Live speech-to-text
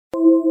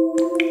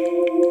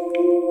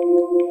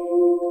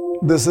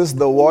This is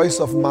the voice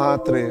of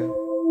Mahatreya.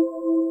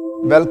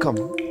 Welcome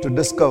to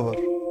discover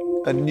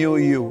a new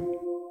you.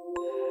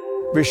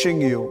 Wishing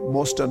you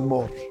most and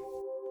more.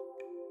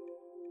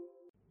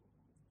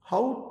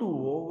 How to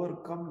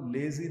overcome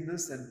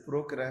laziness and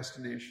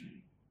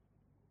procrastination?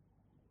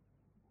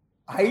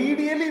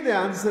 Ideally, the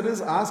answer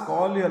is ask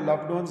all your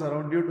loved ones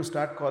around you to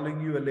start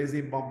calling you a lazy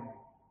bum.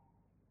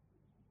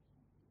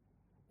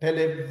 Tell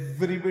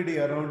everybody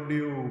around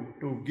you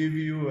to give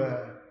you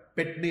a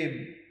pet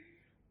name.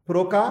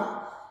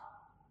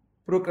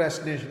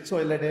 Procrastination. So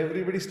let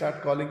everybody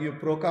start calling you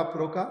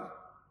Proka.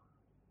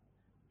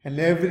 And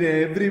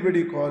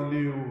everybody call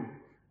you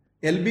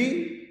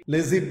LB,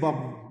 lazy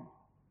bum.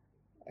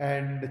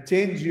 And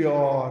change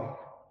your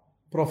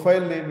profile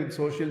name in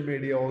social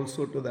media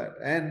also to that.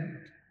 And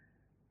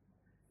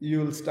you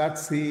will start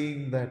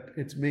seeing that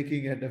it's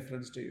making a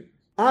difference to you.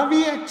 Are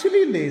we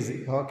actually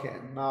lazy? Okay,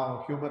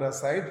 now humor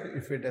aside,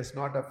 if it has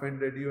not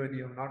offended you and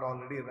you have not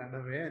already run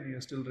away and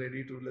you're still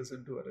ready to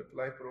listen to a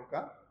reply,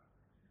 Proka,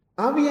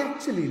 are we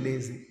actually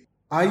lazy?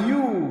 Are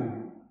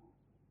you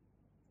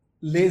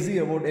lazy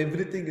about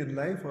everything in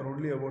life or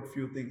only about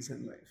few things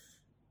in life?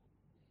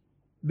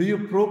 Do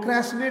you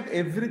procrastinate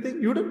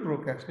everything? You didn't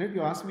procrastinate.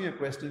 You asked me a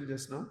question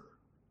just now.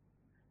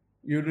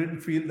 You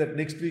didn't feel that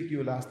next week you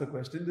will ask the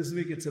question. This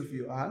week itself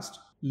you asked.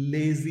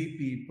 Lazy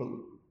people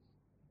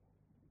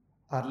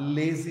are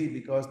lazy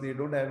because they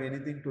don't have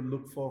anything to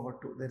look forward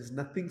to. There is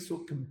nothing so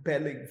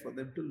compelling for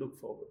them to look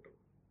forward to.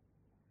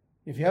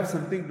 If you have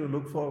something to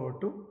look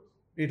forward to,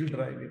 it will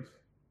drive you.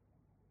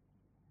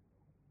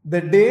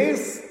 The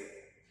days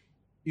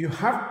you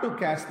have to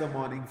catch the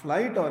morning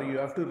flight or you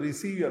have to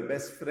receive your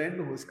best friend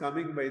who is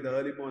coming by the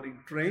early morning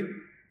train,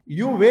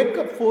 you wake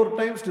up 4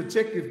 times to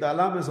check if the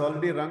alarm is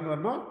already rung or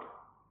not,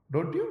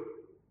 don't you?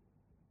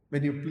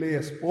 When you play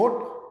a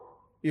sport,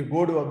 you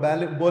go to a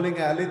bowling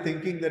alley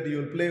thinking that you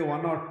will play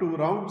 1 or 2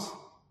 rounds,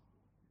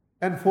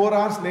 and 4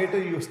 hours later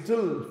you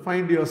still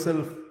find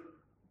yourself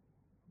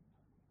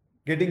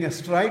getting a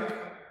strike.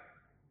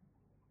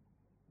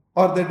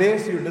 Or the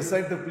days you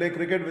decide to play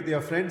cricket with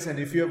your friends, and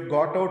if you have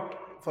got out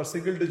for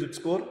single digit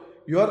score,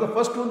 you are the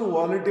first one who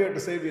volunteered to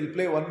say we'll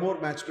play 1 more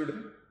match today,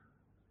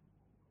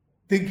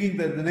 thinking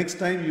that the next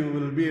time you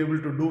will be able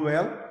to do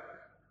well.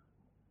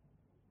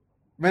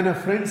 When a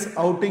friend's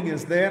outing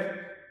is there,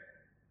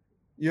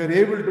 you are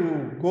able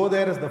to go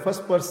there as the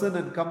first person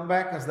and come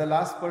back as the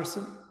last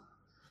person.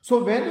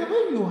 So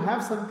whenever you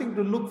have something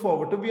to look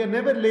forward to, we are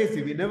never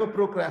lazy, we never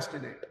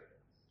procrastinate.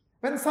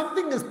 When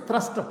something is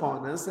thrust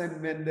upon us and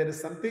when there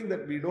is something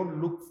that we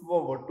don't look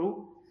forward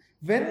to,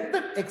 when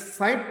the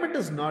excitement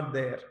is not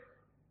there,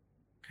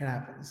 it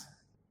happens.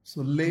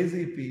 So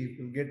lazy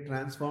people get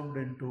transformed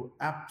into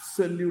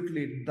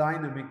absolutely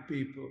dynamic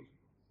people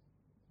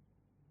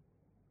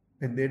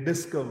when they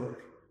discover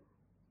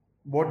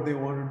what they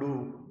want to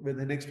do with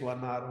the next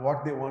 1 hour,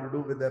 what they want to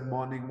do with their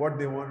morning, what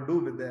they want to do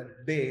with their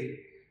day,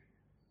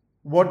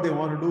 what they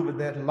want to do with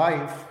their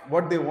life,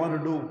 what they want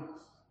to do.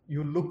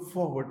 You look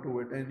forward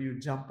to it and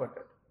you jump at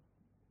it.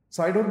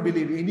 So I don't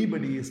believe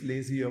anybody is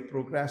lazy or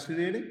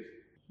procrastinating.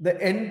 The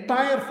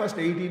entire first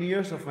 18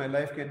 years of my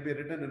life can be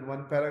written in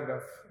 1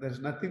 paragraph. There's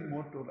nothing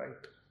more to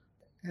write.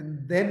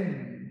 And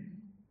then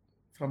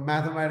from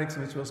mathematics,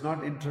 which was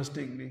not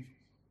interesting me,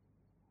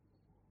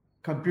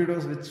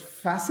 computers, which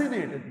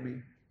fascinated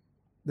me,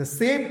 the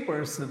same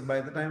person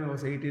by the time I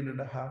was 18 and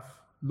a half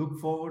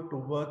looked forward to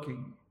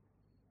working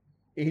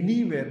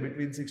anywhere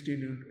between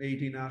 16 to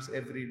 18 hours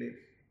every day.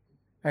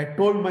 I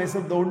told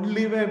myself the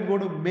only way I'm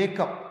going to make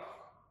up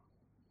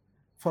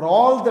for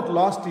all that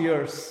lost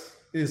years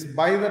is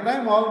by the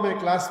time all my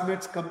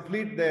classmates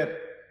complete their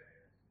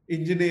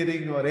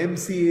engineering or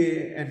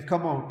MCA and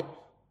come out,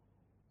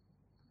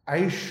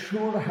 I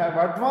should have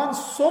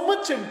advanced so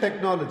much in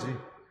technology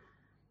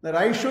that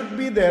I should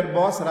be their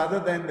boss rather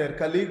than their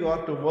colleague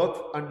or to work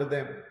under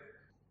them.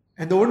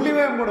 And the only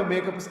way I'm going to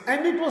make up is,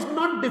 and it was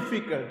not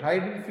difficult. I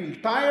didn't feel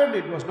tired.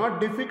 It was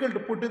not difficult to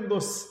put in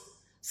those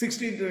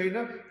 16 to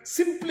 18,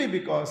 simply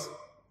because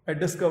I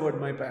discovered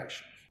my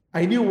passion.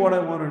 I knew what I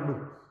want to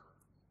do.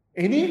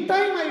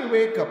 Anytime I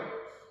wake up,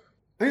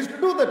 I used to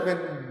do that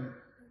when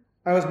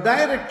I was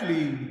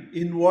directly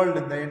involved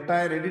in the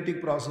entire editing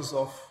process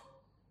of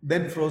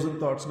then Frozen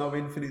Thoughts, now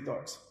Infinite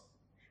Thoughts.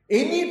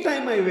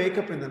 Anytime I wake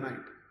up in the night,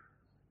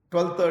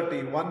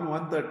 12:30,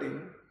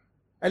 1:30,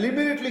 I'll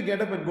immediately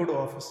get up and go to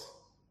office.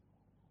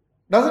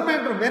 Doesn't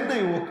matter when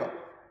I woke up.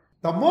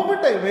 The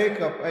moment I wake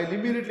up, I'll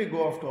immediately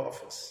go off to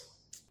office.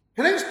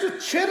 And I used to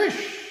cherish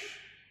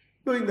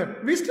doing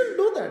that. We still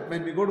do that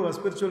when we go to a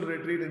spiritual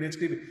retreat in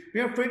HTB. We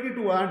have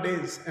 22-hour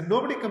days and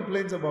nobody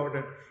complains about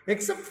it.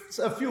 Except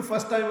a few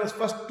first-timers,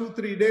 first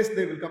 2-3 days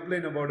they will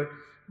complain about it.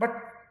 But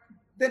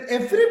then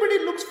everybody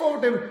looks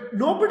forward to it.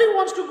 Nobody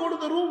wants to go to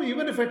the room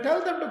even if I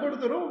tell them to go to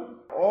the room.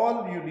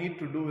 All you need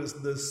to do is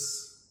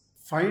this.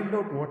 Find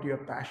out what you're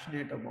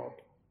passionate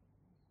about.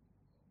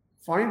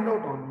 Find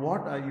out on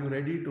what are you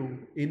ready to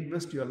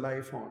invest your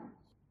life on.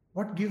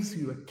 What gives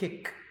you a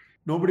kick?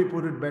 Nobody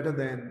put it better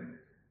than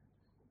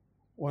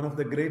one of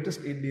the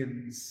greatest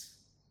Indians,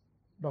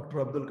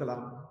 Dr. Abdul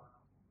Kalam,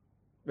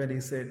 when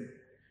he said,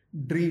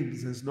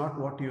 dreams is not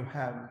what you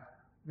have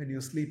when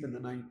you sleep in the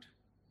night.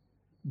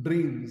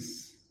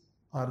 Dreams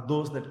are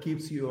those that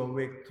keeps you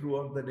awake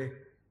throughout the day.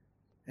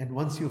 And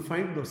once you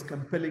find those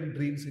compelling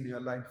dreams in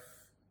your life,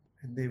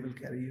 and they will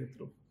carry you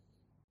through.